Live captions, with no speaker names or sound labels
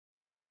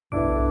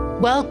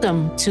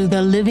Welcome to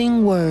the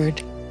Living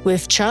Word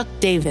with Chuck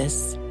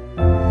Davis.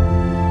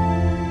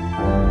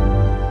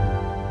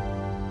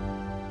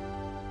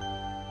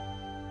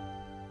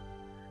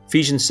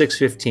 Ephesians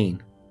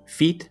 6:15,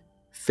 feet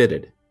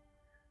fitted.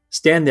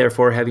 Stand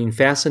therefore, having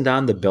fastened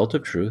on the belt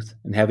of truth,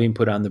 and having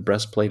put on the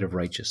breastplate of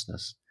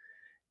righteousness.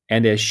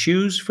 And as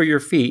shoes for your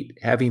feet,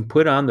 having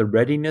put on the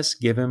readiness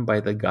given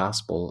by the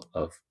gospel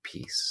of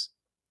peace.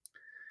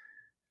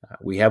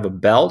 We have a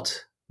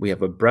belt, we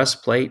have a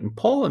breastplate, and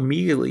Paul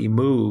immediately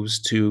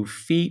moves to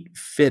feet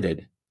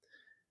fitted.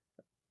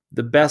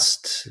 The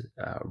best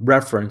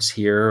reference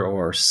here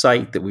or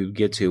site that we would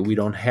get to, we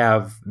don't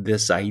have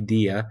this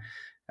idea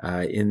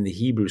in the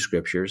Hebrew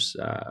scriptures.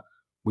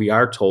 We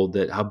are told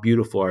that how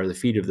beautiful are the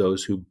feet of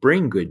those who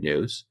bring good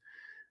news.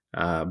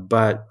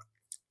 But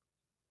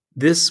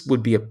this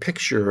would be a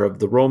picture of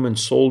the Roman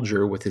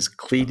soldier with his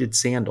cleated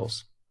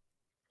sandals.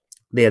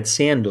 They had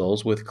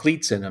sandals with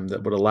cleats in them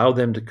that would allow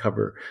them to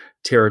cover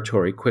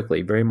territory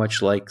quickly, very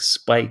much like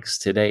spikes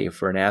today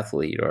for an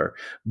athlete or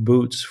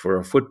boots for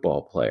a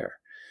football player.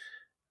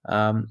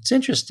 It's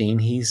interesting,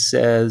 he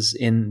says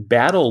in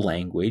battle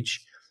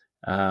language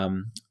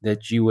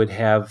that you would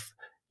have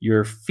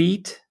your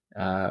feet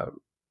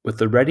with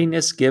the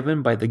readiness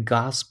given by the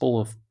gospel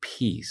of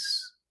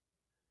peace.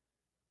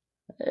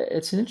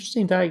 It's an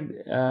interesting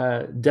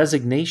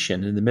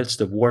designation in the midst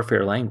of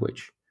warfare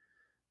language.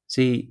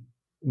 See,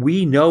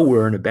 we know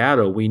we're in a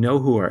battle. We know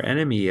who our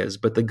enemy is,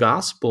 but the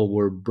gospel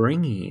we're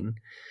bringing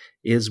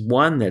is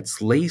one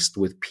that's laced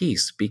with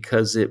peace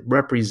because it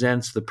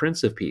represents the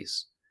Prince of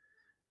Peace,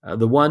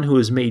 the one who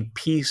has made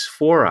peace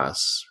for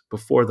us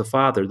before the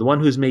Father, the one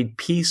who has made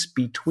peace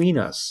between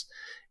us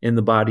in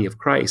the body of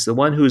Christ, the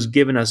one who has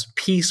given us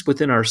peace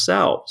within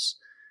ourselves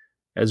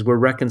as we're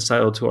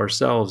reconciled to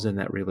ourselves in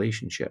that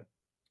relationship.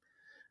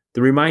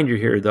 The reminder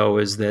here, though,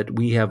 is that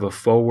we have a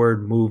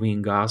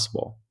forward-moving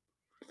gospel.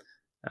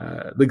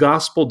 The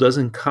gospel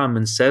doesn't come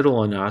and settle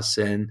on us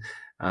and,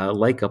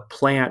 like a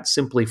plant,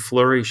 simply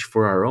flourish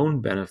for our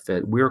own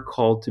benefit. We're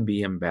called to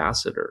be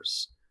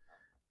ambassadors.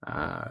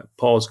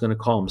 Paul is going to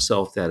call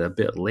himself that a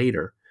bit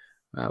later.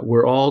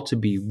 We're all to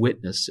be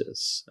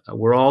witnesses.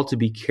 We're all to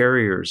be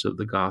carriers of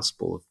the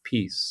gospel of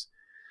peace.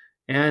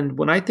 And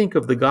when I think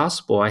of the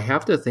gospel, I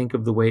have to think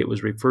of the way it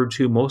was referred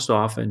to most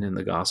often in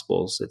the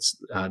gospels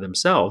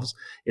themselves.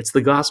 It's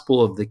the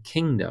gospel of the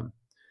kingdom.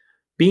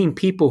 Being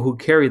people who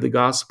carry the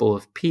gospel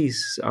of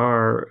peace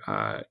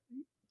are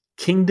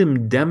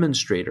kingdom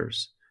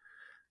demonstrators,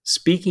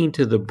 speaking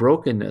to the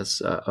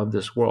brokenness of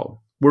this world.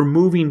 We're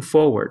moving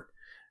forward.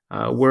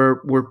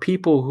 We're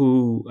people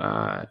who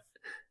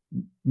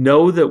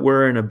know that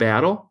we're in a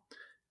battle.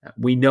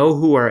 We know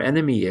who our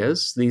enemy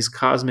is, these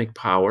cosmic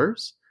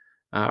powers.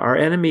 Our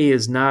enemy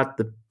is not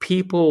the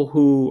people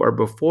who are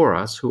before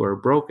us, who are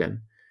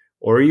broken,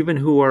 or even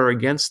who are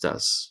against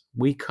us.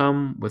 We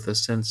come with a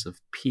sense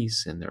of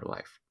peace in their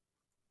life.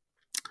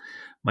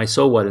 My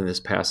so what in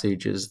this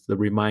passage is the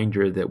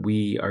reminder that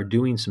we are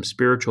doing some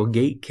spiritual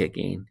gate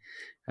kicking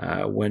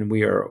when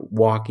we are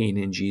walking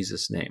in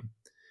Jesus' name.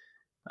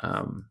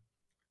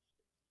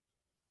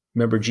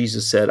 Remember,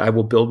 Jesus said, I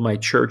will build my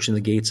church and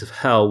the gates of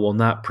hell will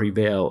not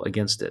prevail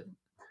against it.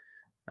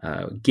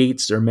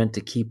 Gates are meant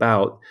to keep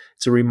out.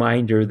 It's a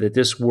reminder that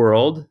this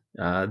world,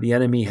 the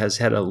enemy has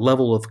had a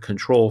level of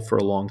control for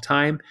a long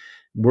time.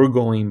 We're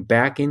going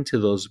back into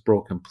those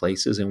broken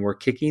places and we're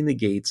kicking the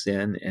gates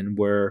in and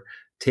we're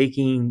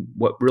taking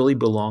what really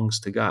belongs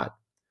to God.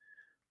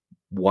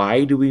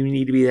 Why do we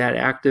need to be that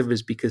active?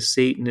 Is because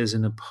Satan is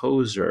an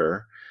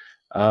opposer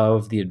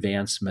of the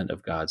advancement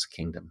of God's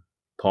kingdom.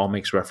 Paul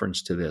makes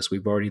reference to this.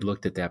 We've already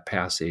looked at that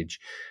passage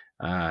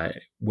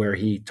where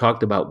he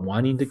talked about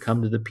wanting to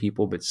come to the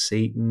people, but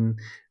Satan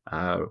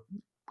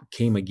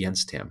came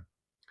against him.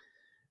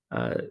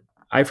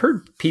 I've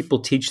heard people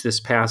teach this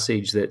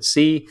passage that,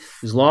 see,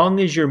 as long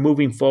as you're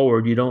moving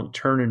forward, you don't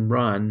turn and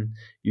run,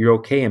 you're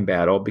okay in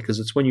battle, because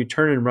it's when you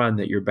turn and run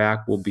that your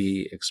back will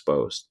be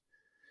exposed.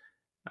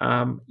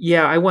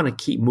 I want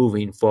to keep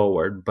moving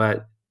forward,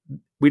 but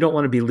we don't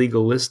want to be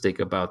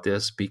legalistic about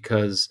this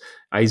because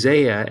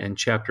Isaiah in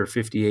chapter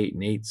 58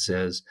 and 8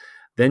 says,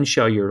 Then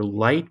shall your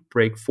light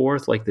break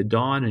forth like the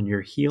dawn, and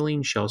your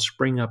healing shall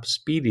spring up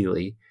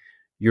speedily.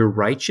 Your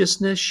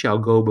righteousness shall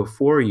go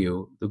before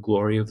you. The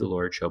glory of the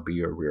Lord shall be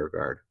your rear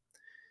guard.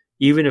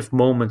 Even if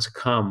moments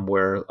come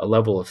where a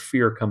level of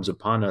fear comes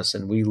upon us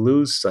and we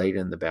lose sight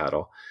in the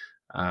battle,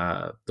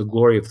 the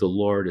glory of the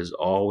Lord is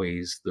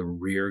always the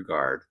rear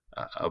guard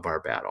of our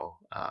battle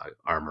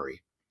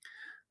armory.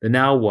 The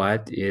now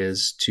what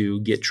is to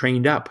get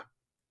trained up.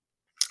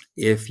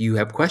 If you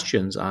have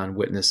questions on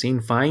witnessing,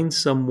 find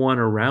someone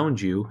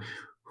around you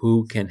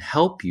who can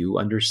help you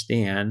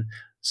understand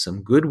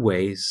some good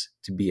ways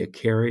to be a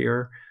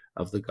carrier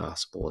of the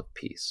gospel of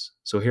peace.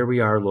 So here we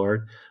are,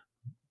 Lord,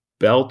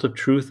 belt of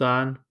truth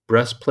on,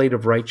 breastplate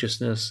of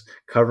righteousness,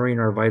 covering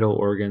our vital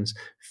organs,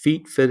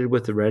 feet fitted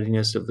with the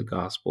readiness of the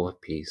gospel of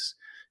peace.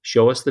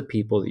 Show us the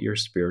people that your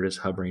Spirit is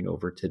hovering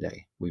over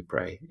today, we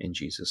pray in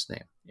Jesus'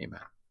 name.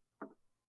 Amen.